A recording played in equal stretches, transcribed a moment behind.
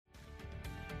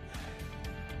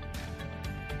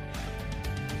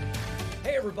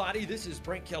Hey everybody, this is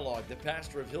Brent Kellogg, the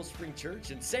pastor of Hill Spring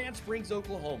Church in Sand Springs,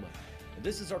 Oklahoma. And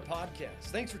this is our podcast.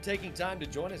 Thanks for taking time to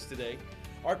join us today.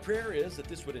 Our prayer is that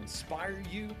this would inspire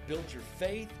you, build your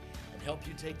faith, and help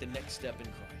you take the next step in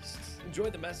Christ. Enjoy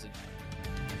the message.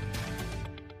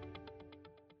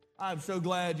 I'm so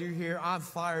glad you're here. I'm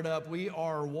fired up. We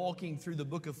are walking through the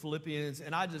book of Philippians,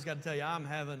 and I just got to tell you, I'm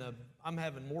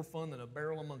having more fun than a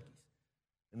barrel of monkeys.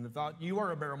 And the thought, you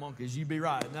are a barrel of monkeys, you'd be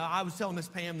right. Now, I was telling Miss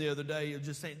Pam the other day,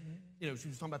 just saying, she was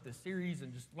talking about this series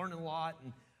and just learning a lot.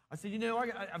 And I said,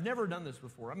 I've never done this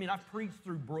before. I mean, I've preached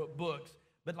through books,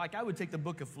 but like I would take the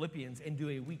book of Philippians and do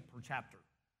a week per chapter.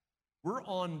 We're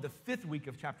on the 5th week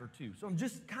of chapter 2. So I'm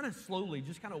just kind of slowly,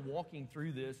 walking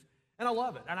through this. And I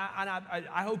love it. And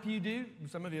I hope you do.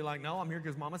 Some of you are like, no, I'm here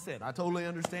because Mama said. I totally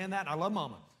understand that. I love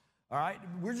Mama. All right?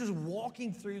 We're just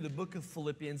walking through the book of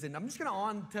Philippians. And I'm just going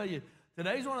to tell you,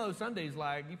 today's one of those Sundays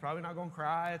like you're probably not going to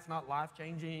cry. It's not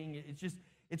life-changing.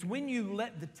 It's when you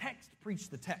let the text preach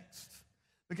the text.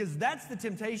 Because that's the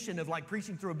temptation of like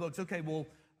preaching through a book. It's okay, well,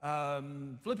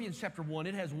 Philippians chapter 1,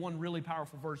 it has one really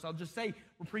powerful verse. I'll just say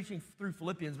we're preaching through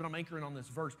Philippians, but I'm anchoring on this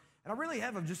verse. And I really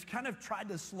have. I've just kind of tried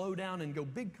to slow down and go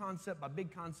big concept by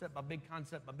big concept by big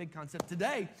concept by big concept.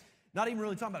 Today, not even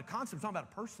really talking about a concept, talking about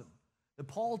a person. That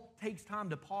Paul takes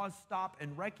time to pause, stop,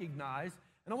 and recognize.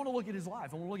 And I want to look at his life.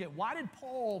 I want to look at why did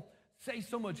Paul say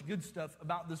so much good stuff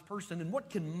about this person, and what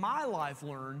can my life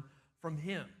learn from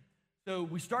him? So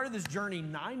we started this journey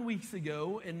 9 weeks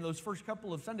ago. In those first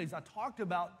couple of Sundays, I talked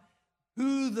about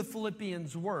who the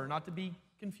Philippians were, not to be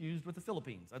confused with the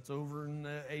Philippines. That's over in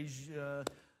Asia.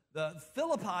 The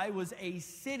Philippi was a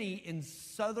city in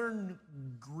southern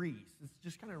Greece. It's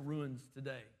just kind of ruins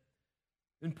today.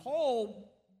 And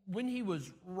Paul, when he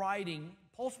was writing,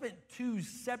 Paul spent 2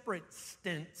 separate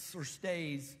stints or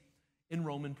stays in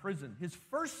Roman prison. His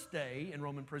first stay in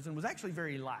Roman prison was actually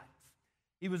very lax.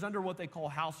 He was under what they call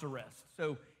house arrest.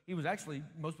 So he was actually,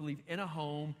 most believe, in a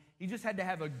home. He just had to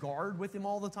have a guard with him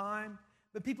all the time.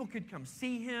 But people could come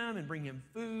see him and bring him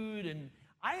food. And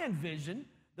I envision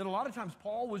that a lot of times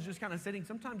Paul was just kind of sitting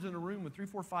sometimes in a room with 3,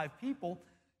 4, 5 people.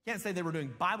 Can't say they were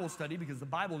doing Bible study because the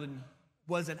Bible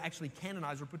wasn't actually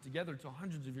canonized or put together until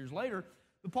hundreds of years later.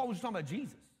 But Paul was just talking about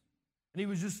Jesus. And he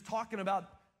was just talking about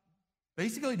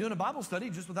basically doing a Bible study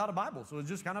just without a Bible. So it was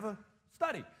just kind of a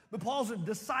study. But Paul's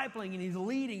discipling and he's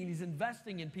leading and he's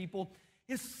investing in people.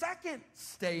 His second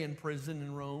stay in prison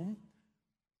in Rome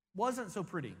wasn't so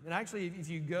pretty. And actually, if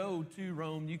you go to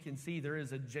Rome, you can see there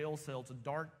is a jail cell. It's a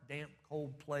dark, damp,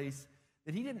 cold place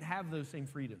that he didn't have those same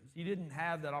freedoms. He didn't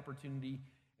have that opportunity.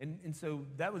 And so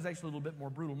that was actually a little bit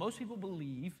more brutal. Most people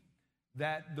believe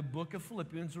that the book of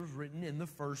Philippians was written in the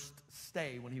first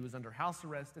stay when he was under house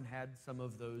arrest and had some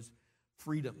of those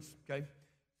freedoms, okay?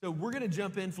 So we're going to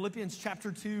jump in Philippians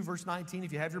chapter 2, verse 19.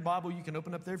 If you have your Bible, you can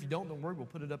open up there. If you don't worry, we'll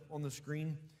put it up on the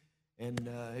screen. And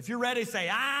if you're ready, say,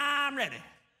 I'm ready.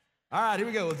 All right, here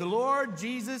we go. If the Lord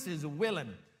Jesus is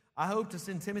willing, I hope to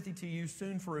send Timothy to you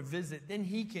soon for a visit. Then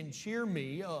he can cheer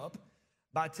me up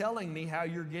by telling me how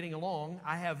you're getting along.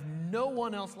 I have no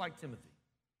one else like Timothy.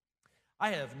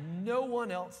 I have no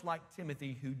one else like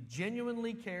Timothy who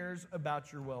genuinely cares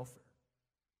about your welfare.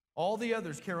 All the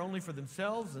others care only for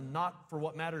themselves and not for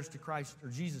what matters to Christ or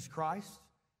Jesus Christ.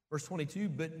 Verse 22,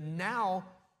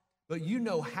 but you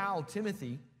know how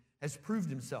Timothy has proved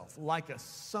himself like a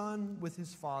son with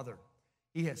his father.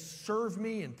 He has served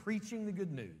me in preaching the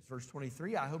good news. Verse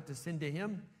 23, I hope to send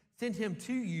him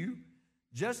to you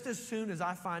just as soon as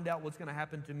I find out what's going to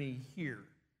happen to me here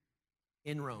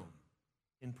in Rome,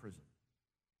 in prison.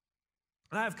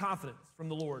 And I have confidence from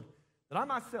the Lord that I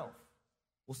myself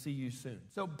will see you soon.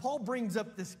 So Paul brings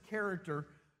up this character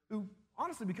who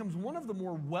honestly becomes one of the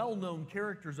more well-known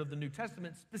characters of the New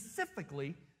Testament,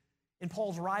 specifically in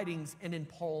Paul's writings and in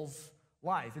Paul's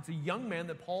life. It's a young man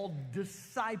that Paul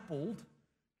discipled,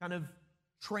 kind of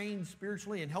trained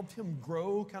spiritually and helped him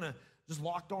grow, kind of just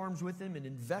locked arms with him and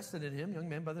invested in him, a young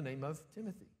man by the name of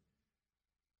Timothy.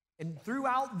 And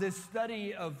throughout this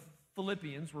study of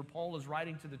Philippians, where Paul is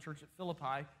writing to the church at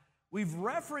Philippi, we've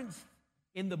referenced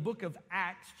in the book of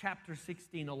Acts chapter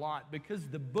 16 a lot, because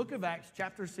the book of Acts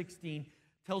chapter 16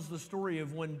 tells the story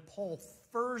of when Paul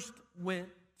first went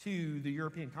to the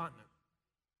European continent,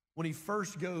 when he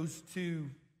first goes to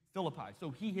Philippi.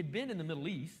 So he had been in the Middle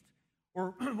East,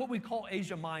 or what we call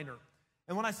Asia Minor.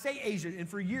 And when I say Asia, and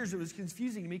for years it was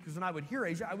confusing to me, because when I would hear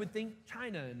Asia, I would think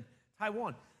China and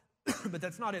Taiwan. But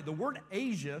that's not it. The word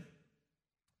Asia,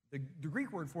 the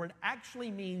Greek word for it,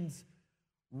 actually means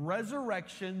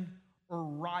resurrection or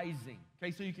rising.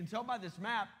 Okay, so you can tell by this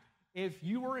map, if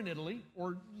you were in Italy,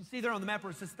 or you see there on the map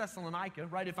where it says Thessalonica,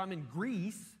 right? If I'm in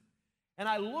Greece, and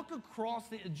I look across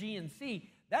the Aegean Sea,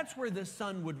 that's where the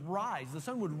sun would rise. The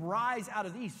sun would rise out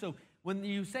of the east. So when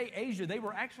you say Asia, they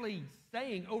were actually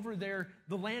saying over there,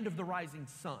 the land of the rising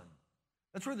sun.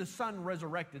 That's where the sun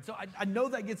resurrected. So I know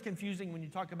that gets confusing when you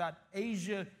talk about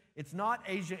Asia. It's not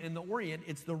Asia in the Orient.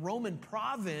 It's the Roman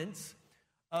province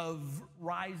of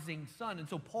rising sun. And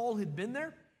so Paul had been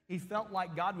there. He felt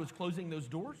like God was closing those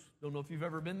doors. Don't know if you've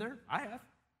ever been there. I have.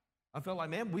 I felt like,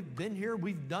 man, we've been here.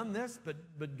 We've done this, but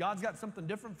God's got something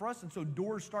different for us. And so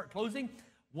doors start closing.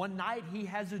 One night he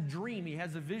has a dream. He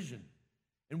has a vision.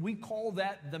 And we call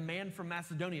that the man from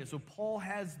Macedonia. So Paul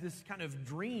has this kind of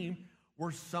dream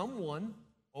where someone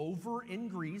over in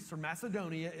Greece or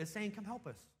Macedonia is saying, come help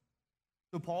us.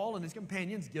 So Paul and his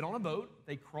companions get on a boat.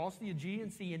 They cross the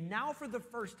Aegean Sea. And now for the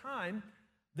first time,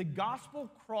 the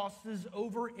gospel crosses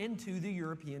over into the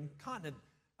European continent.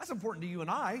 That's important to you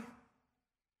and I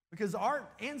because our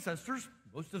ancestors,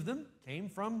 most of them, came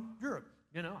from Europe.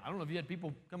 You know, I don't know if you had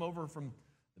people come over from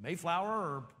the Mayflower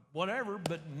or whatever,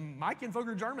 but my kinfolk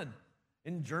are German,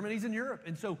 and Germany's in Europe.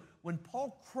 And so when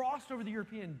Paul crossed over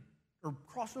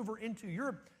crossed over into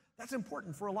Europe, that's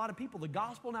important for a lot of people. The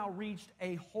gospel now reached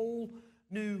a whole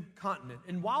new continent.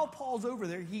 And while Paul's over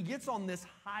there, he gets on this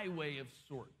highway of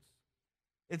sorts.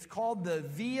 It's called the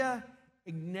Via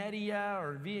Egnatia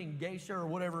or Via Egnatia or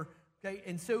whatever. Okay,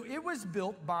 and so it was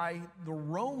built by the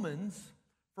Romans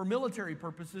for military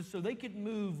purposes, so they could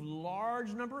move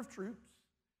large number of troops.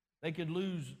 They could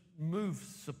move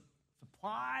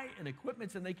supply and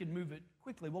equipment, and they could move it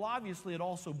quickly. Well, obviously, it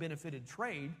also benefited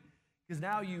trade because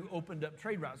now you opened up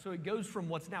trade routes. So it goes from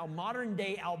what's now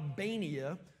modern-day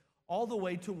Albania all the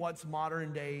way to what's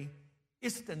modern-day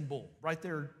Istanbul, right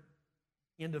there,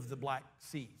 end of the Black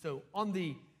Sea. So on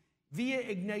the Via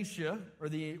Egnatia, or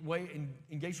the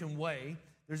Egnatian Way,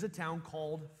 there's a town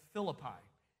called Philippi.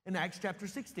 In Acts chapter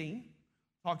 16,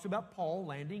 talks about Paul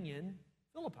landing in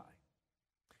Philippi.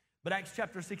 But Acts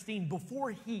chapter 16,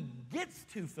 before he gets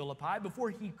to Philippi, before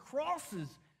he crosses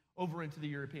over into the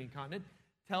European continent,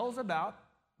 tells about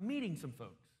meeting some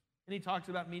folks. And he talks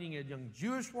about meeting a young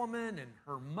Jewish woman and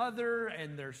her mother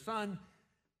and their son,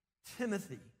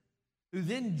 Timothy, who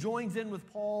then joins in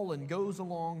with Paul and goes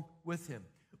along with him.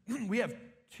 We have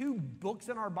 2 books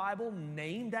in our Bible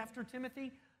named after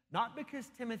Timothy, not because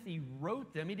Timothy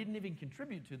wrote them. He didn't even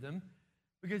contribute to them,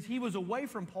 because he was away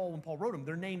from Paul when Paul wrote them.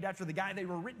 They're named after the guy they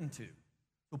were written to.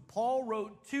 So Paul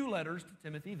wrote 2 letters to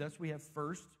Timothy. Thus we have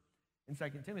 1st and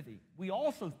 2nd Timothy. We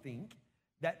also think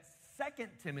that 2nd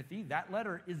Timothy, that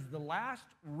letter, is the last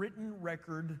written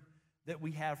record that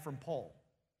we have from Paul.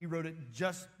 He wrote it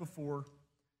just before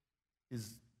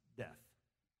his death.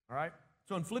 All right?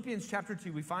 So in Philippians chapter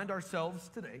 2, we find ourselves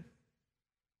today.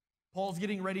 Paul's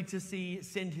getting ready to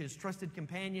send his trusted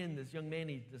companion, this young man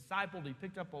he discipled, he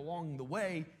picked up along the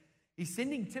way. He's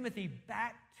sending Timothy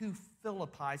back to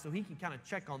Philippi so he can kind of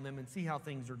check on them and see how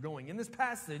things are going. In this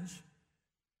passage,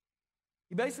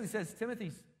 he basically says,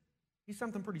 he's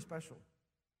something pretty special.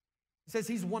 He says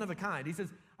he's one of a kind. He says,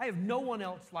 I have no one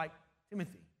else like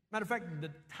Timothy. Matter of fact,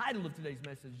 the title of today's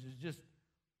message is just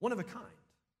one of a kind.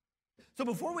 So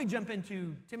before we jump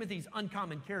into Timothy's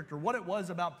uncommon character, what it was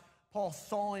about Paul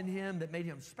saw in him that made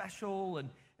him special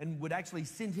and would actually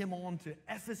send him on to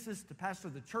Ephesus to pastor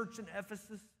the church in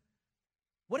Ephesus,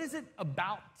 what is it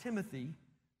about Timothy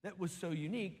that was so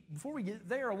unique? Before we get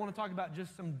there, I want to talk about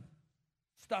just some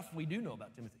stuff we do know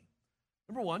about Timothy.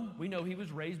 Number one, we know he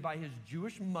was raised by his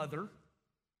Jewish mother.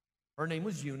 Her name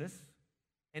was Eunice,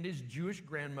 and his Jewish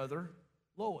grandmother,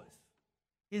 Lois.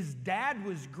 His dad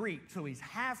was Greek, so he's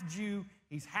half Jew,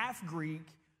 he's half Greek.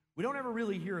 We don't ever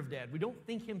really hear of dad. We don't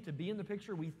think him to be in the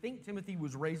picture. We think Timothy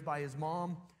was raised by his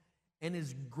mom and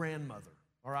his grandmother,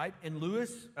 all right? And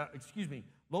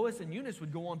Lois and Eunice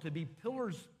would go on to be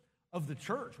pillars of the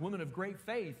church, women of great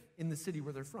faith in the city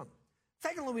where they're from.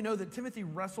 Secondly, we know that Timothy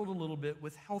wrestled a little bit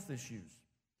with health issues,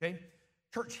 okay?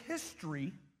 Church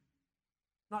history,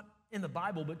 not in the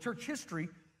Bible, but church history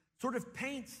sort of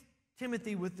paints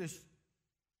Timothy with this.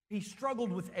 He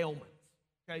struggled with ailments,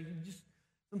 okay? Just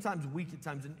sometimes weak at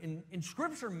times. And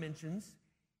Scripture mentions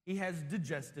he has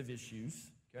digestive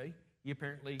issues, okay? He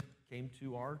apparently came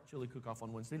to our chili cook-off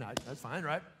on Wednesday night. That's fine,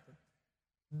 right?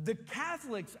 The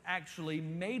Catholics actually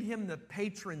made him the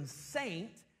patron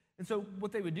saint. And so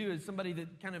what they would do is somebody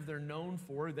that kind of they're known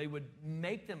for, they would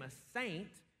make them a saint.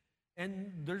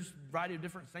 And there's a variety of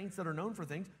different saints that are known for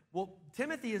things. Well,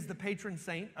 Timothy is the patron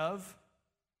saint of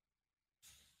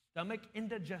stomach and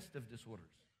digestive disorders.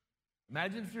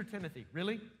 Imagine if you're Timothy.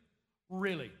 Really?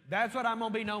 Really? That's what I'm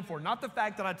going to be known for. Not the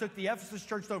fact that I took the Ephesus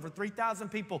church to over 3,000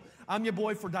 people. I'm your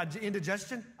boy for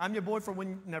indigestion. I'm your boy for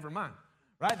when, never mind.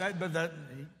 right?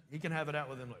 He can have it out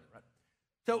with them later, right?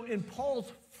 So in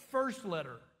Paul's first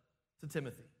letter to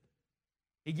Timothy,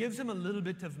 he gives him a little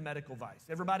bit of medical advice.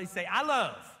 Everybody say, I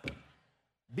love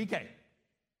BK.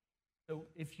 So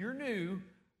if you're new,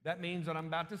 that means what I'm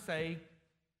about to say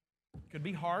could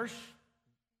be harsh,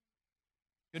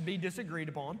 could be disagreed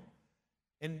upon.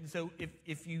 And so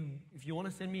if you want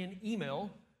to send me an email,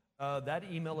 that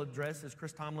email address is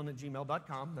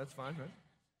christomlin@gmail.com. That's fine, right?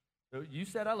 So you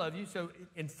said I love you. So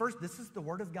in first, this is the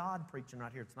word of God preaching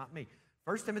right here. It's not me.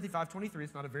 1 Timothy 5:23,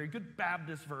 it's not a very good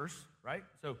Baptist verse, right?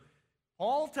 So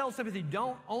Paul tells Timothy,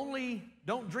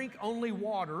 don't drink only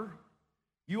water.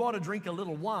 You ought to drink a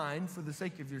little wine for the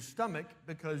sake of your stomach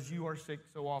because you are sick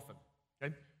so often,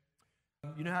 okay?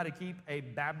 You know how to keep a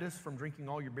Baptist from drinking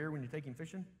all your beer when you're taking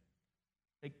fishing?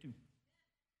 Take 2.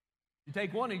 You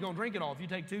take 1, he's going to drink it all. If you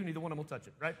take 2, neither one of them will touch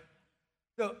it, right?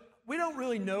 So we don't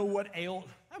really know what ailed.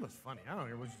 That was funny. I don't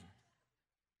know.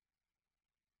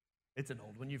 It's an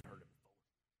old one. You've heard it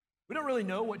before. We don't really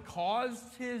know what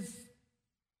caused his,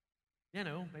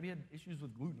 maybe he had issues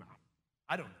with gluten.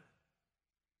 I don't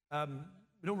know.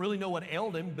 We don't really know what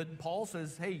ailed him, but Paul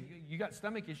says, hey, you got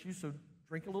stomach issues, so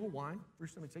drink a little wine for your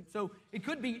stomach's sake. So it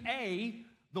could be A,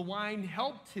 the wine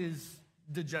helped his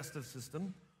digestive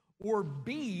system, or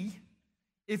B,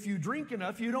 if you drink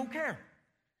enough, you don't care.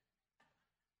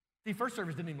 See, first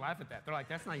service didn't even laugh at that. They're like,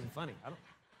 that's not even funny.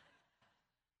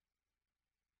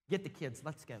 Get the kids,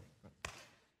 let's go.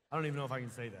 I don't even know if I can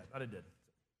say that. I did.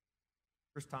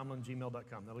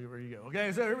 christomlin@gmail.com. That'll be where you go.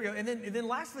 Okay, so here we go. And then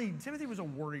lastly, Timothy was a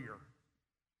warrior.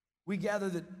 We gather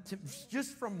that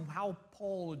just from how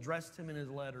Paul addressed him in his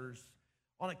letters,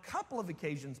 on a couple of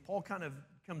occasions, Paul kind of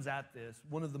comes at this.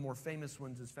 One of the more famous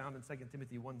ones is found in 2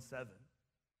 Timothy 1:7.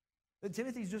 That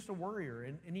Timothy's just a warrior,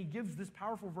 and he gives this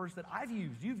powerful verse that I've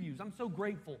used, you've used. I'm so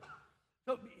grateful.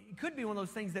 So it could be one of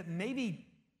those things that maybe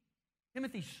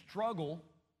Timothy's struggle,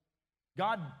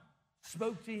 God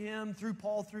spoke to him through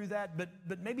Paul through that,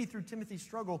 but maybe through Timothy's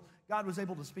struggle, God was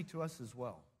able to speak to us as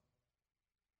well.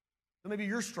 So maybe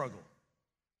your struggle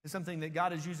is something that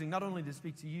God is using not only to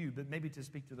speak to you, but maybe to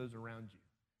speak to those around you.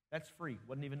 That's free.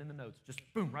 Wasn't even in the notes. Just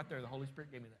boom, right there. The Holy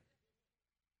Spirit gave me that.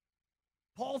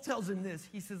 Paul tells him this.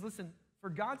 He says, listen, for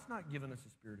God's not given us a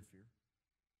spirit of fear.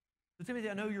 So Timothy,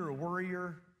 I know you're a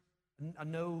warrior. I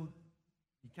know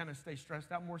you kind of stay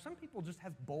stressed out more. Some people just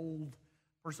have bold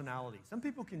personalities. Some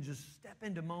people can just step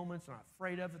into moments. They're not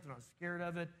afraid of it. They're not scared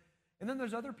of it. And then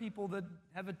there's other people that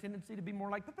have a tendency to be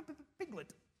more like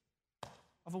Piglet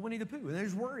of a Winnie the Pooh. And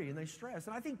there's worry and they stress.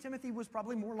 And I think Timothy was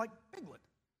probably more like Piglet.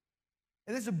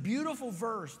 And there's a beautiful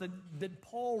verse that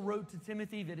Paul wrote to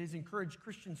Timothy that has encouraged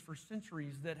Christians for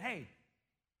centuries that, hey,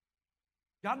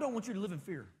 God don't want you to live in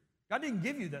fear. God didn't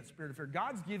give you that spirit of fear.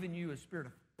 God's given you a spirit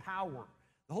of power.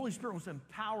 The Holy Spirit wants to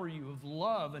empower you of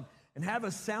love and have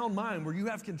a sound mind where you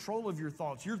have control of your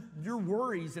thoughts. Your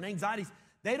worries and anxieties,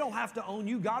 they don't have to own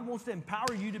you. God wants to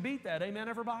empower you to beat that. Amen,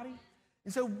 everybody?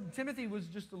 And so Timothy was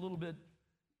just a little bit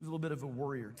of a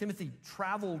warrior. Timothy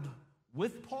traveled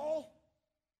with Paul,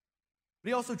 but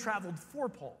he also traveled for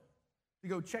Paul to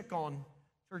go check on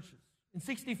churches. In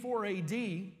 64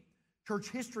 AD, church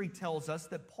history tells us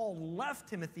that Paul left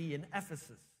Timothy in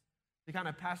Ephesus to kind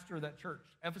of pastor that church.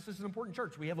 Ephesus is an important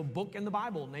church. We have a book in the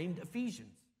Bible named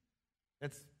Ephesians.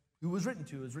 That's who it was written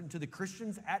to. It was written to the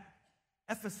Christians at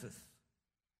Ephesus.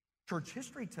 Church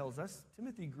history tells us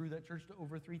Timothy grew that church to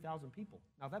over 3,000 people.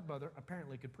 Now, that brother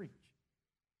apparently could preach.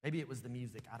 Maybe it was the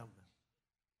music. I don't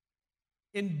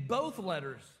know. In both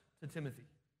letters to Timothy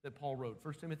that Paul wrote,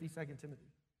 1 Timothy, 2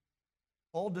 Timothy,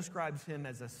 Paul describes him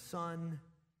as a son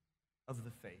of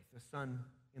the faith, a son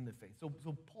in the faith. So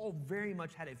Paul very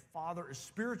much had a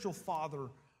spiritual father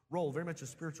role, very much a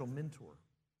spiritual mentor.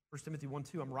 1 Timothy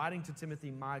 1:2, I'm writing to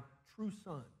Timothy, my true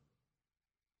son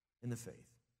in the faith.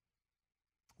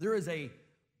 There is a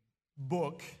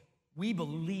book we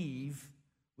believe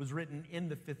was written in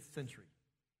the 5th century,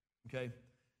 okay?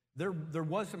 There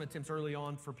was some attempts early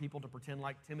on for people to pretend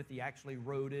like Timothy actually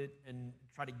wrote it and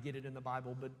try to get it in the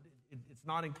Bible, but it's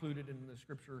not included in the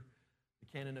Scripture, the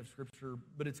canon of Scripture,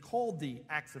 but it's called the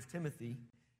Acts of Timothy.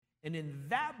 And in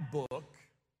that book,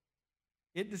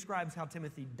 it describes how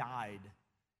Timothy died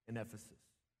in Ephesus.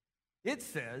 It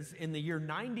says in the year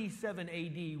 97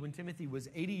 AD, when Timothy was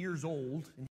 80 years old,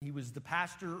 and he was the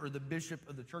pastor or the bishop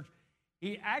of the church,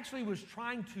 he actually was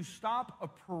trying to stop a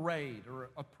parade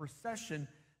or a procession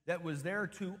that was there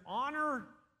to honor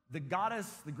the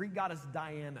Greek goddess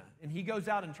Diana. And he goes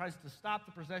out and tries to stop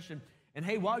the procession. And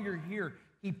hey, while you're here,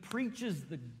 he preaches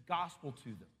the gospel to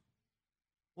them.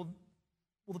 Well,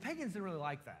 the pagans didn't really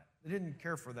like that. They didn't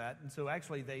care for that. And so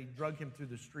actually they drug him through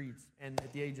the streets. And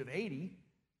at the age of 80,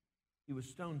 he was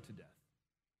stoned to death.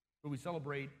 But we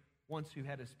celebrate one who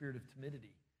had a spirit of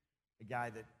timidity, a guy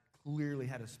that clearly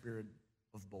had a spirit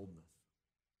of boldness.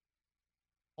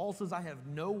 Paul says, I have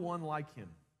no one like him.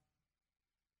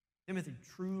 Timothy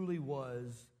truly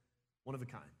was one of a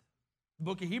kind. The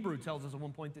book of Hebrews tells us at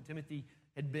one point that Timothy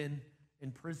had been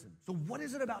in prison. So what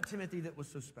is it about Timothy that was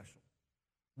so special?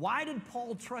 Why did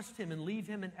Paul trust him and leave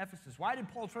him in Ephesus? Why did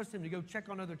Paul trust him to go check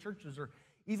on other churches or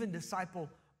even disciple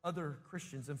other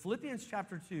Christians? In Philippians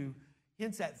chapter 2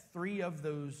 hints at 3 of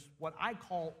those, what I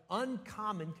call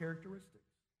uncommon characteristics.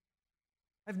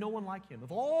 I have no one like him.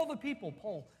 Of all the people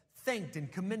Paul thanked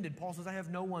and commended, Paul says, I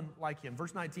have no one like him.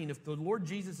 Verse 19, if the Lord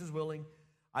Jesus is willing,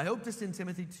 I hope to send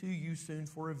Timothy to you soon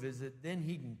for a visit. Then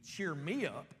he can cheer me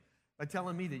up by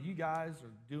telling me that you guys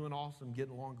are doing awesome,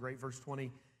 getting along great. Verse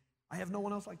 20, I have no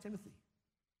one else like Timothy.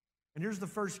 And here's the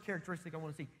first characteristic I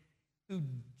want to see, who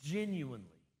genuinely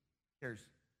cares.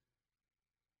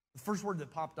 The first word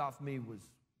that popped off me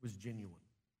was genuine.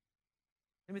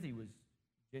 Timothy was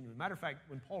genuine. Matter of fact,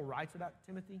 when Paul writes about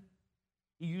Timothy,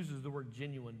 he uses the word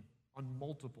genuine on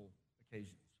multiple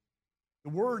occasions. The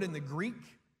word in the Greek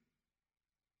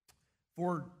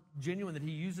for genuine that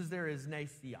he uses there is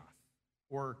neisios,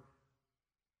 or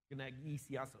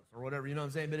gnesiasos, or whatever, you know what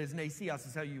I'm saying? But it's neisios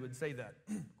is how you would say that,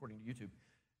 according to YouTube.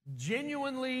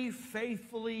 Genuinely,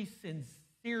 faithfully,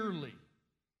 sincerely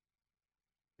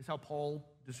is how Paul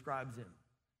describes him.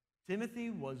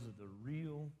 Timothy was the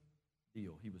real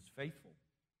deal. He was faithful.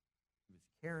 He was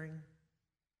caring.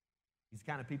 He's the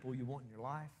kind of people you want in your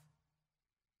life.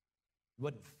 He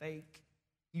wasn't fake.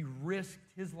 He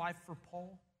risked his life for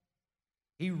Paul.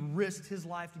 He risked his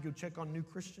life to go check on new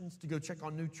Christians, to go check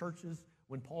on new churches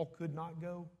when Paul could not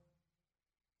go.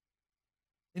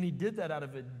 And he did that out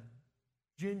of a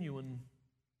genuine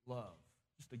love.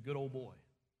 Just a good old boy.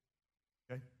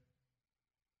 Okay?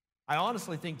 I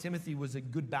honestly think Timothy was a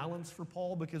good balance for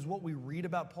Paul, because what we read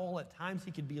about Paul, at times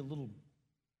he could be a little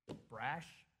brash,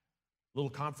 a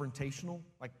little confrontational,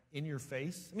 like in your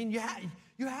face. I mean, you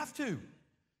have to.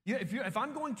 If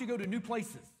I'm going to go to new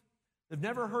places, they've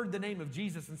never heard the name of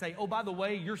Jesus, and say, oh, by the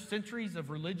way, your centuries of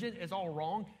religion is all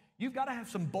wrong, you've got to have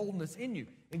some boldness in you.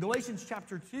 In Galatians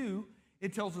chapter 2,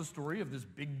 it tells the story of this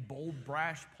big, bold,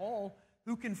 brash Paul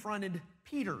who confronted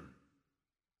Peter.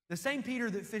 The same Peter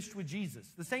that fished with Jesus.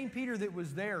 The same Peter that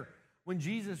was there when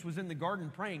Jesus was in the garden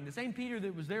praying. The same Peter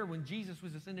that was there when Jesus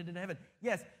was ascended into heaven.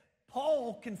 Yes,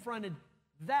 Paul confronted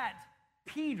that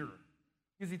Peter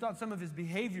because he thought some of his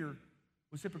behavior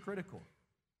was hypocritical.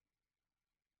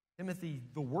 Timothy,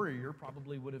 the warrior,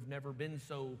 probably would have never been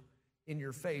so in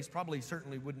your face,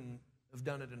 certainly wouldn't have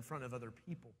done it in front of other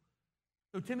people.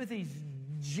 So Timothy's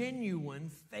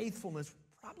genuine faithfulness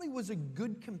probably was a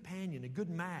good companion, a good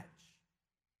match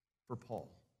for Paul.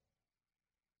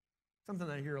 Something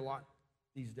I hear a lot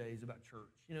these days about church.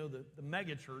 You know, the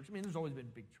mega church, I mean, there's always been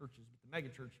big churches, but the mega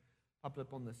church popped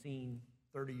up on the scene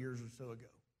 30 years or so ago.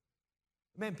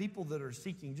 Man, people that are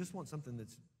seeking just want something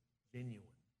that's genuine.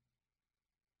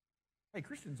 Hey,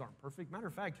 Christians aren't perfect. Matter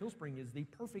of fact, Hillspring is the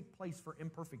perfect place for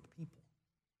imperfect people.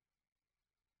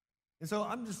 And so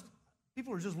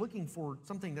people are just looking for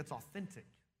something that's authentic.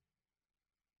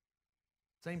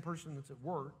 Same person that's at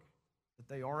work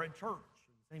that they are at church.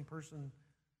 Same person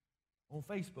on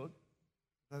Facebook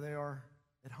that they are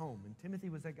at home. And Timothy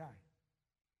was that guy.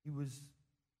 He was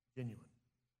genuine.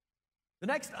 The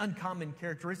next uncommon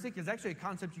characteristic is actually a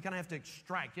concept you kind of have to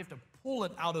extract. You have to pull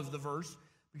it out of the verse,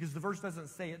 because the verse doesn't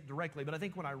say it directly, but I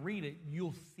think when I read it,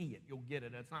 you'll see it, you'll get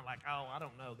it. It's not like, oh, I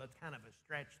don't know, that's kind of a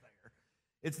stretch there.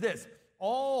 It's this,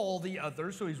 all the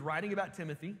others, so he's writing about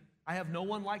Timothy, I have no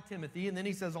one like Timothy, and then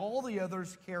he says, all the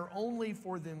others care only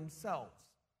for themselves.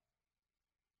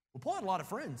 Well, Paul had a lot of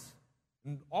friends,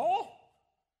 and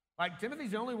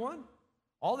Timothy's the only one.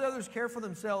 All the others care for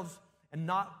themselves and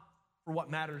not for what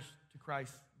matters to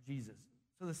Christ Jesus.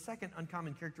 So the second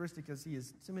uncommon characteristic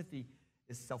Timothy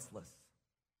is selfless.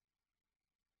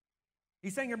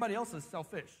 He's saying everybody else is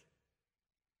selfish,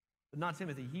 but not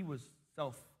Timothy. He was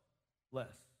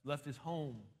selfless. Left his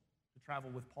home to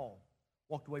travel with Paul,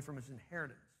 walked away from his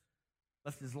inheritance,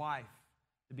 left his life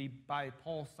to be by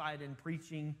Paul's side in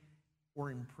preaching or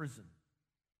in prison.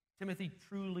 Timothy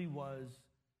truly was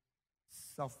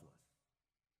selfless.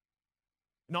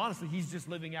 And honestly, he's just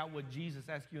living out what Jesus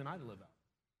asked you and I to live out.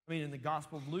 I mean, in the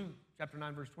Gospel of Luke, chapter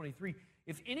 9, verse 23,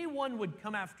 if anyone would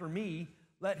come after me,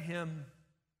 let him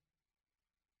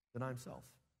deny himself.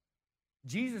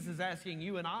 Jesus is asking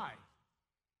you and I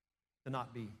to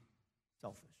not be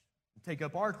selfish and take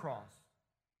up our cross,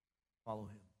 follow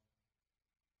him.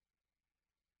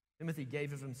 Timothy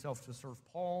gave of himself to serve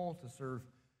Paul, to serve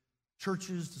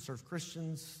churches, to serve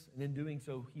Christians, and in doing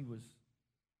so, he was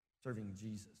serving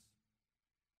Jesus.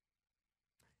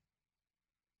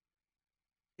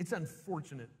 It's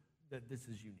unfortunate that this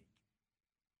is unique.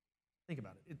 Think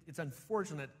about it. It's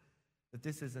unfortunate that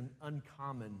this is an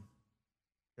uncommon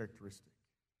characteristic.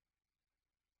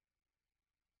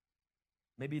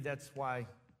 Maybe that's why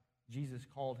Jesus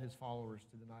called his followers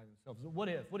to deny themselves.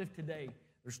 What if today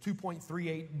there's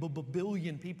 2.38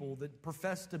 billion people that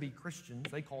profess to be Christians?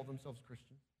 They call themselves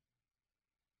Christians.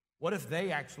 What if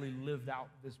they actually lived out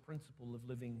this principle of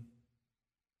living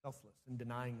selfless and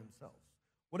denying themselves?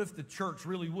 What if the church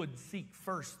really would seek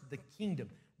first the kingdom,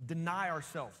 deny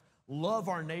ourselves, love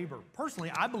our neighbor? Personally,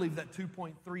 I believe that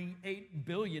 2.38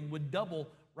 billion would double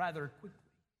rather quickly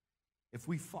if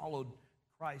we followed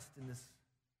Christ in this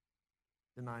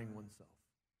denying oneself.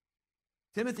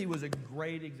 Timothy was a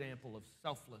great example of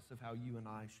selfless, of how you and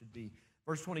I should be.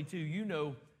 Verse 22, you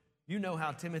know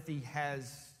how Timothy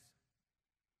has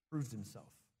proved himself.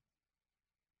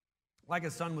 Like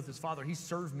a son with his father, he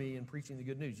served me in preaching the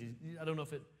good news. I don't know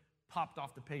if it popped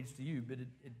off the page to you, but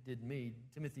it did me.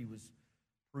 Timothy was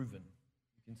proven.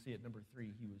 You can see it, number 3,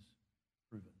 he was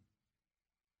proven.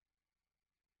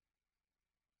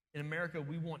 In America,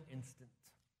 we want instant.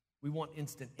 We want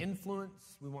instant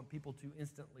influence. We want people to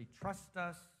instantly trust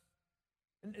us.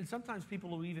 And sometimes people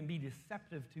will even be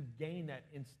deceptive to gain that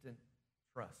instant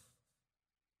trust.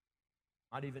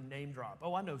 Might even name drop.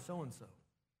 Oh, I know so-and-so.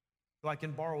 So I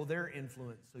can borrow their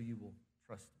influence so you will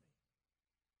trust me.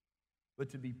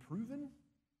 But to be proven,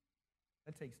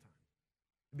 that takes time.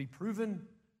 To be proven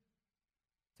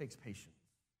takes patience.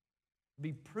 To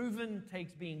be proven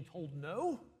takes being told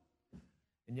no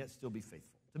and yet still be faithful.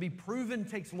 To be proven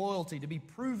takes loyalty. To be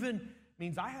proven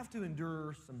means I have to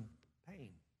endure some pain.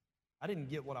 I didn't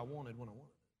get what I wanted when I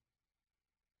wanted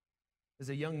it. As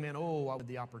a young man, I wanted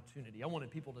the opportunity. I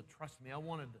wanted people to trust me. I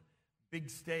wanted the big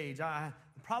stage. The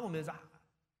problem is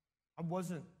I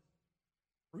wasn't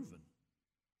proven.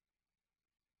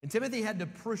 And Timothy had to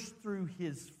push through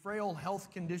his frail health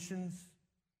conditions.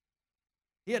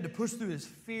 He had to push through his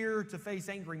fear to face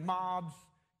angry mobs,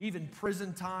 even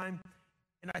prison time.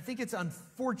 And I think it's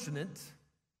unfortunate,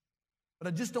 but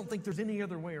I just don't think there's any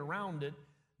other way around it,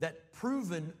 that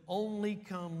proven only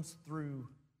comes through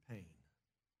pain.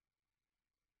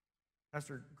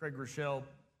 Pastor Craig Rochelle,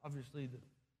 obviously the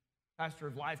pastor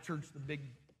of Life Church, the big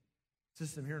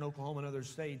system here in Oklahoma and other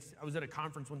states, I was at a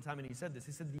conference one time and he said this.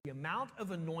 He said, the amount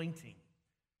of anointing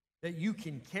that you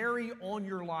can carry on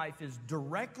your life is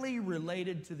directly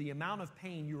related to the amount of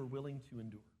pain you are willing to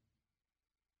endure.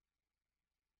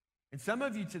 And some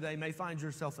of you today may find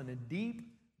yourself in a deep,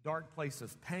 dark place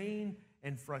of pain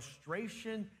and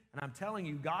frustration. And I'm telling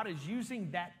you, God is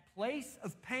using that place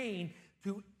of pain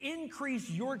to increase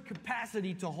your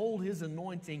capacity to hold his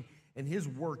anointing and his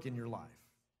work in your life.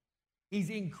 He's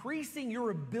increasing your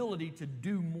ability to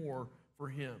do more for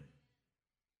him.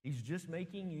 He's just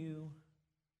making you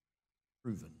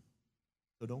proven.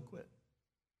 So don't quit.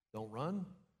 Don't run.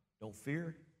 Don't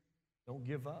fear. Don't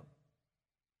give up.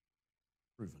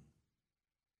 Proven.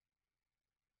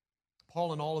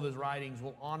 Paul, in all of his writings,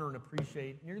 will honor and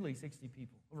appreciate nearly 60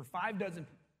 people, over 6 people.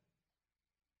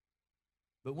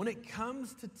 But when it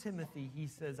comes to Timothy, he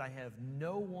says, I have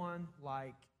no one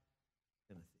like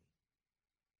Timothy.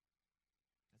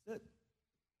 That's it.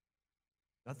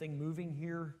 Nothing moving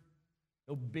here.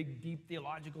 No big, deep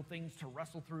theological things to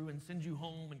wrestle through and send you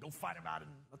home and go fight about it.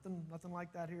 Nothing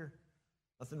like that here.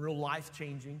 Nothing real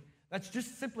life-changing. That's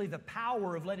just simply the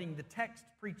power of letting the text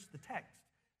preach the text.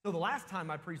 So the last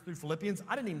time I preached through Philippians,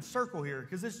 I didn't even circle here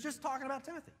because it's just talking about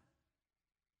Timothy.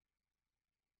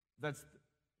 That's the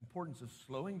importance of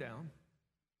slowing down,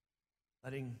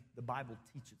 letting the Bible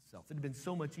teach itself. It would have been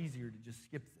so much easier to just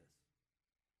skip this.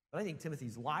 But I think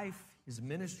Timothy's life, his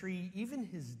ministry, even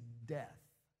his death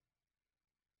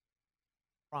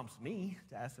prompts me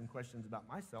to ask some questions about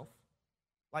myself.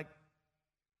 Like,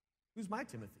 who's my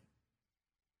Timothy?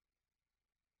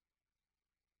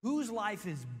 Whose life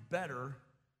is better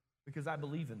because I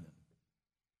believe in them?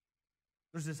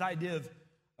 There's this idea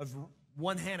of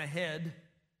one hand ahead,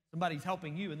 somebody's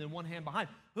helping you, and then one hand behind.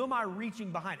 Who am I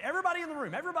reaching behind? Everybody in the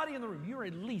room, you're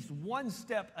at least one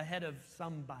step ahead of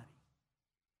somebody.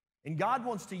 And God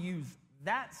wants to use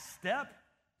that step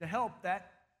to help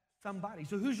that somebody.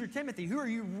 So who's your Timothy? Who are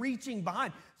you reaching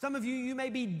behind? Some of you, you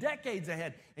may be decades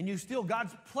ahead, and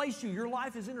God's placed you, your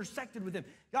life is intersected with him.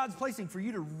 God's placing for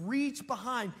you to reach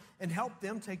behind and help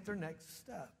them take their next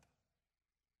step.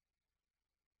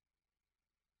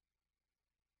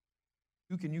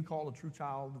 Who can you call a true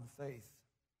child of the faith?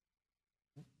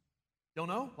 Don't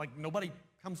know? Like nobody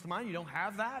comes to mind? You don't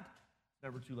have that?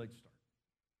 Never too late to start.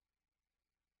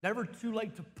 Never too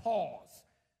late to pause.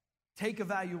 Take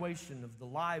evaluation of the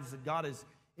lives that God has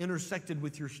intersected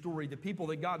with your story, the people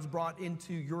that God's brought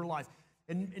into your life.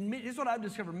 And here's what I've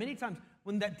discovered many times.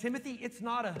 When that Timothy, it's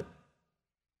not a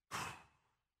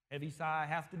heavy sigh, I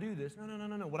have to do this.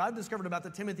 No. What I've discovered about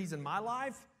the Timothys in my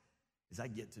life is I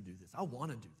get to do this. I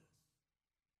want to do this.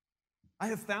 I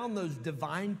have found those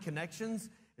divine connections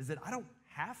is that I don't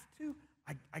have to,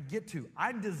 I get to.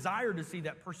 I desire to see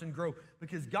that person grow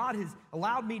because God has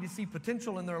allowed me to see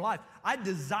potential in their life. I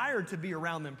desire to be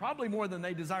around them, probably more than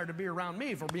they desire to be around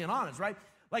me, if we're being honest, right?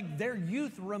 Like their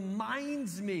youth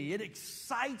reminds me, it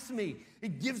excites me,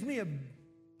 it gives me a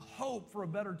hope for a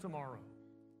better tomorrow.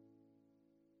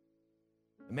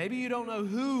 And maybe you don't know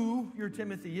who your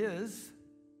Timothy is.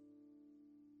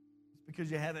 It's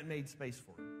because you haven't made space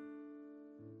for it.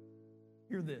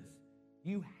 Hear this.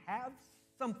 You have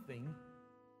something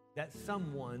that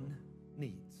someone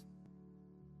needs.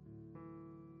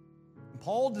 And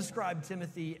Paul described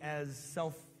Timothy as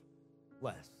selfless.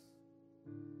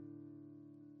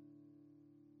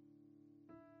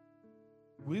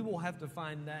 We will have to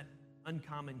find that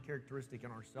uncommon characteristic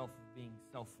in ourselves of being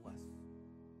selfless.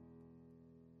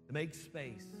 To make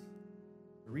space,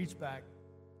 to reach back,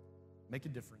 make a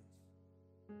difference,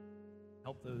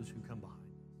 help those who come behind.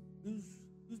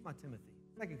 Who's my Timothy?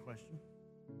 Second question.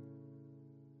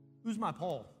 Who's my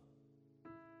Paul?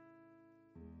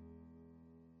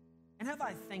 And have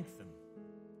I thanked them?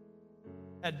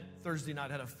 Thursday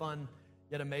night, had a fun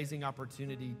yet amazing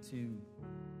opportunity to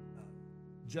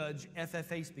judge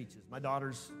FFA speeches. My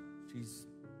daughter's, she's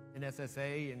in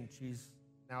FFA, and she's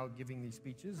now giving these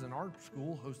speeches, and our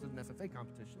school hosted an FFA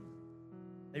competition.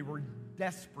 They were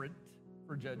desperate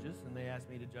for judges, and they asked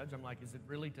me to judge. I'm like, is it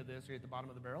really to this or at the bottom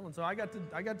of the barrel? And so I got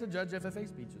to judge FFA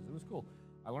speeches. It was cool.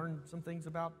 I learned some things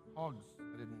about hogs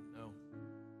I didn't know.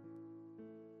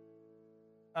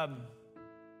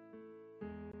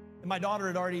 And my daughter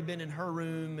had already been in her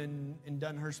room and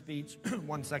done her speech.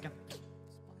 1 second.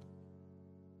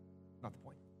 Not the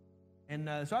point.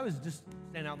 And so I was just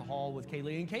standing out in the hall with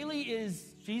Kaylee. And Kaylee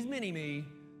she's mini-me.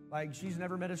 Like, she's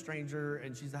never met a stranger,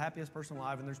 and she's the happiest person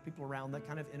alive, and there's people around that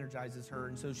kind of energizes her.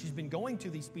 And so she's been going to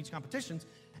these speech competitions,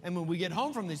 and when we get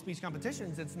home from these speech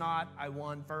competitions, it's not, I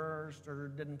won first or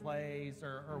didn't place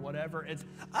or whatever. It's,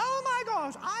 oh my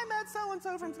gosh, I met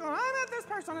so-and-so from school, I met this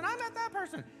person, and I met that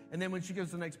person. And then when she goes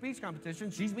to the next speech competition,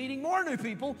 she's meeting more new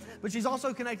people, but she's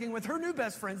also connecting with her new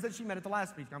best friends that she met at the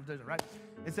last speech competition, right?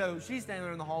 And so she's standing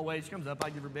there in the hallway, she comes up, I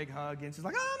give her a big hug, and she's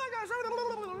like, oh my gosh,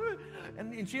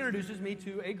 and she introduces me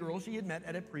to a girl she had met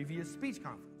at a previous speech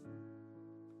conference.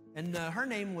 And her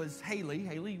name was Haley.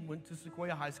 Haley went to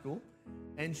Sequoia High School,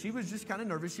 and she was just kind of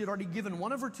nervous. She had already given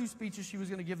one of her 2 speeches she was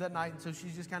going to give that night, and so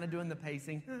she's just kind of doing the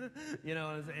pacing,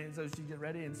 and so she'd get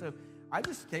ready. And so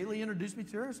Kaylee introduced me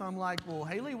to her, so I'm like, well,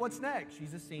 Haley, what's next?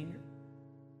 She's a senior.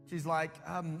 She's like,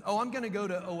 I'm going to go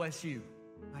to OSU.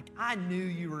 Like, I knew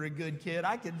you were a good kid.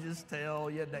 I could just tell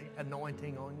you had that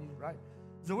anointing on you, right?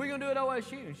 So we're going to do it at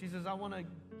OSU. And she says, I want to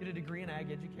get a degree in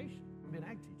ag education. Be an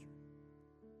ag teacher.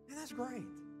 And that's great.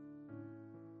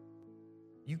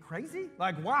 You crazy?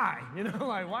 Like, why?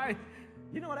 Like, why?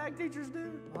 You know what ag teachers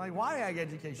do? Like, why ag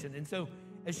education? And so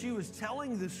as she was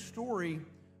telling this story,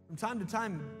 from time to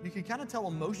time, you could kind of tell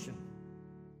emotion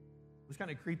was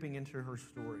kind of creeping into her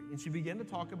story. And she began to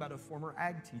talk about a former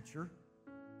ag teacher.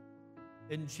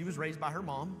 And she was raised by her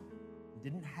mom,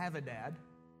 didn't have a dad.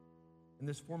 And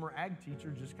this former ag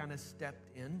teacher just kind of stepped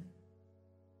in and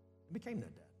became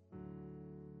that dad.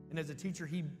 And as a teacher,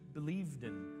 he believed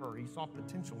in her. He saw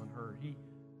potential in her. He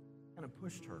kind of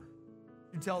pushed her.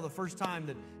 You tell the first time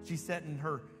that she sat in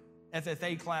her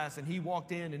FFA class and he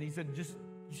walked in and he said,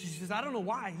 she says, I don't know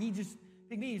why. He just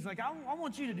picked me. He's like, I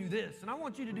want you to do this, and I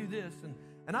want you to do this,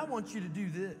 and I want you to do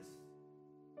this.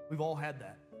 We've all had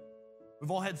that.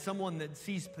 We've all had someone that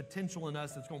sees potential in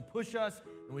us that's going to push us,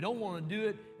 and we don't want to do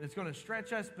it, and it's going to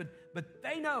stretch us, but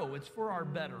they know it's for our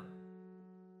better.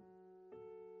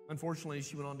 Unfortunately,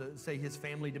 she went on to say his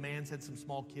family demands, had some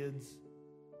small kids,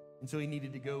 and so he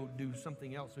needed to go do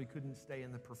something else, so he couldn't stay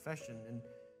in the profession. And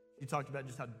she talked about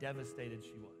just how devastated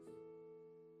she was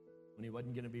when he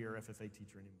wasn't going to be her FFA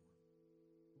teacher anymore.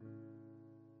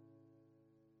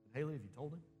 But Haley, have you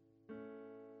told him?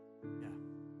 Yeah.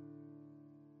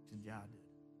 She said, yeah, I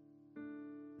did.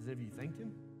 As if you thanked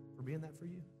him for being that for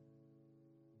you?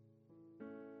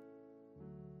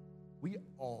 We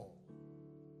all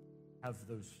have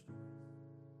those stories.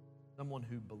 Someone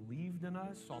who believed in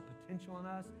us, saw potential in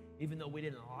us, even though we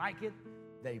didn't like it,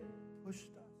 they pushed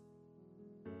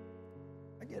us.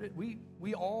 I get it.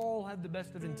 We all have the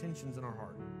best of intentions in our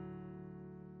heart.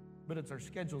 but it's our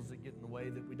schedules that get in the way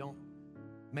that we don't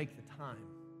make the time.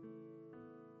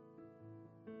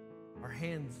 Our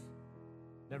hands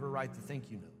never write the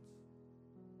thank you notes.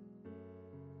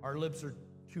 Our lips are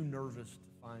too nervous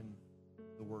to find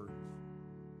the words.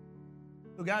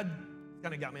 So God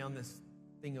kind of got me on this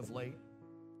thing of late.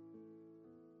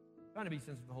 I'm trying to be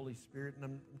sensitive to the Holy Spirit, and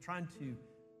I'm trying to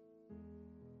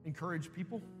encourage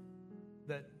people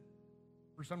that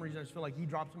for some reason I just feel like He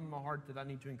drops them in my heart that I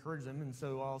need to encourage them. And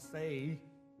so I'll say,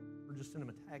 or just send them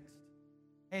a text,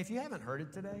 hey, if you haven't heard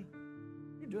it today,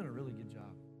 you're doing a really good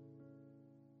job.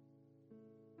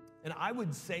 And I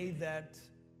would say that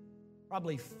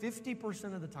probably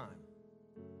 50% of the time,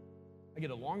 I get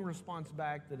a long response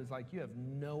back that is like, you have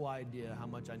no idea how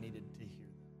much I needed to hear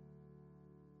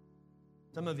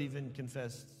that. Some have even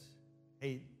confessed,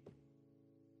 hey,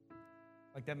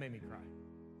 like that made me cry.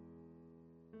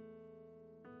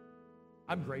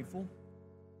 I'm grateful.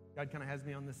 God kind of has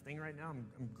me on this thing right now.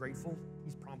 I'm grateful.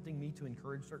 He's prompting me to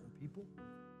encourage certain people.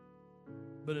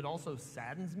 But it also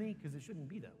saddens me because it shouldn't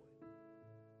be that way.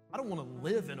 I don't want to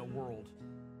live in a world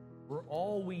where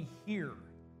all we hear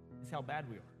is how bad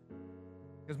we are.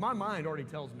 Because my mind already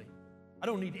tells me I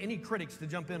don't need any critics to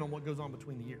jump in on what goes on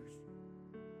between the ears.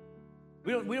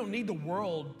 We don't need the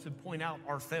world to point out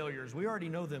our failures. We already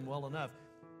know them well enough.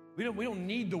 We don't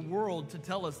need the world to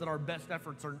tell us that our best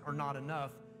efforts are not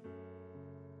enough.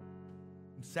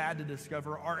 I'm sad to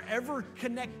discover our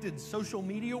ever-connected social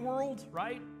media world,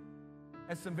 right,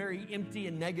 has some very empty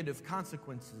and negative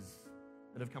consequences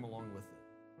that have come along with it.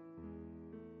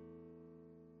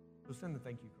 So send the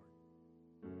thank you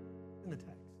card. Send the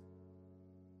text.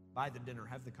 Buy the dinner.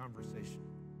 Have the conversation.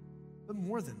 But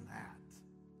more than that,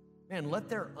 man, let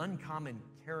their uncommon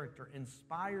character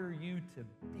inspire you to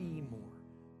be more,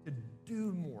 to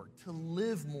do more, to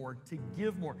live more, to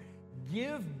give more.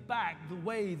 Give back the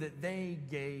way that they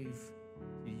gave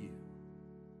to you.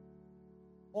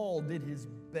 Paul did his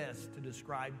best to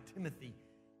describe Timothy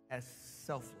as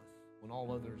selfless when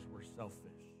all others were selfish.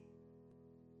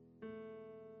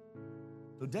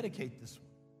 So dedicate this one.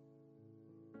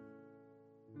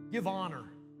 Give honor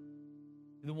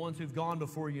to the ones who've gone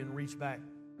before you and reached back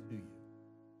to you.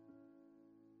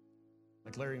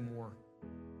 Like Larry Moore.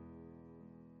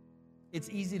 It's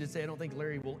easy to say, I don't think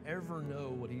Larry will ever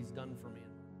know what he's done for me.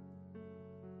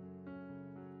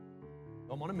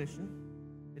 I'm on a mission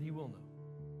that he will know.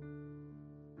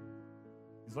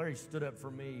 Because Larry stood up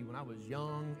for me when I was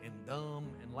young and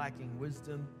dumb and lacking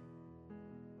wisdom.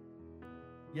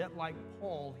 Yet, like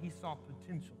Paul, he saw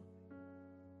potential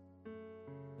in me.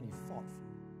 And he fought for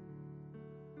me.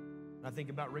 And I think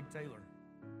about Rick Taylor.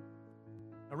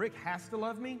 Now, Rick has to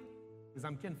love me because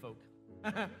I'm kinfolk.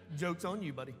 Joke's on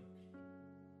you, buddy.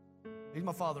 He's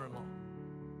my father-in-law.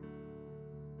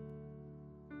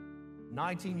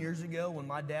 19 years ago, when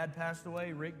my dad passed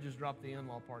away, Rick just dropped the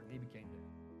in-law part and he became dad.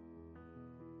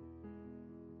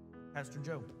 Pastor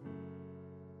Joe.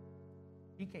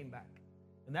 He came back.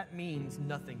 And that means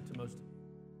nothing to most of you.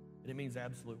 And it means the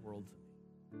absolute world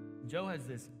to me. Joe has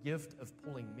this gift of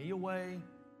pulling me away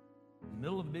in the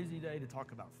middle of a busy day to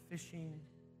talk about fishing,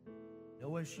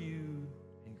 OSU,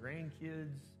 and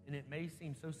grandkids. And it may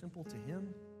seem so simple to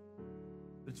him,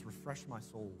 but it's refreshed my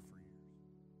soul for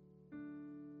years.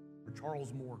 For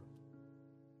Charles Moore,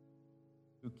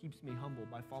 who keeps me humble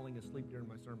by falling asleep during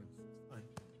my sermons. It's fine.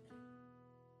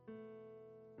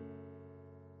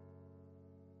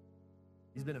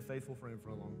 He's been a faithful friend for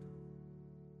a long time.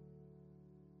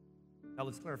 Now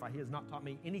let's clarify, he has not taught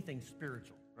me anything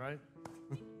spiritual, right?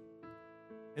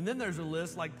 And then there's a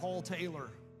list like Paul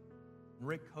Taylor,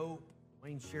 Rick Hope,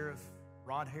 Wayne Sheriff,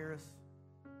 Rod Harris,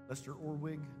 Lester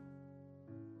Orwig.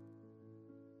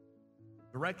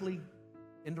 Directly,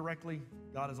 indirectly,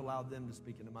 God has allowed them to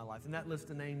speak into my life. And that list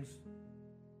of names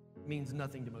means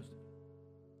nothing to most of you.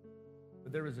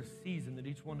 But there was a season that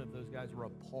each one of those guys were a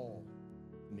Paul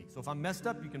to me. So if I'm messed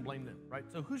up, you can blame them, right?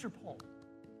 So who's your Paul?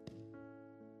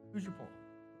 Who's your Paul?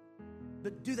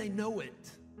 But do they know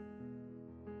it?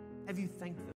 Have you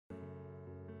thanked them?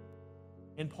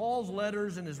 In Paul's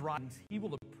letters and his writings, he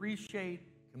will appreciate,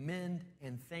 commend,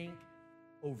 and thank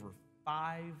over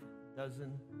 6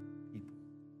 people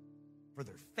for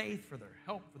their faith, for their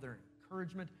help, for their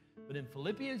encouragement. But in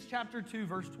Philippians chapter 2,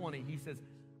 verse 20, he says,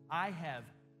 I have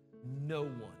no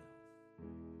one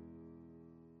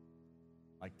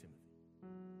like Timothy.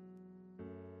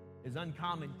 His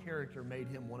uncommon character made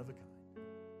him one of a kind.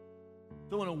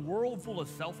 So in a world full of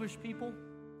selfish people,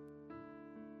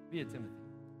 be a Timothy.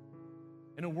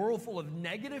 In a world full of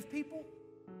negative people,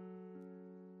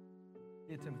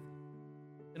 be a Timothy.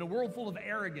 In a world full of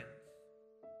arrogance,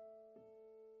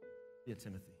 be a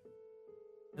Timothy.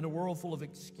 in a world full of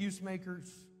excuse makers,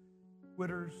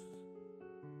 quitters,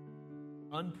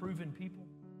 unproven people?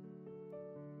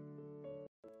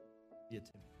 Yeah,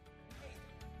 Tim.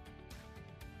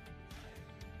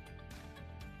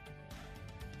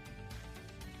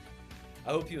 I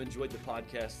hope you enjoyed the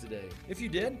podcast today. If you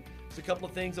did, there's a couple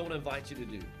of things I want to invite you to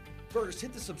do. First,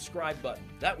 hit the subscribe button.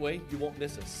 That way, you won't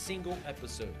miss a single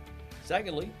episode.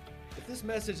 Secondly, if this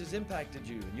message has impacted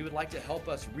you and you would like to help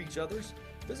us reach others,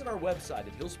 visit our website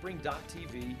at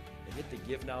hillspring.tv and hit the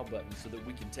Give Now button so that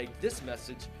we can take this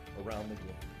message around the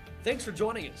globe. Thanks for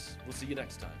joining us. We'll see you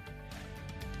next time.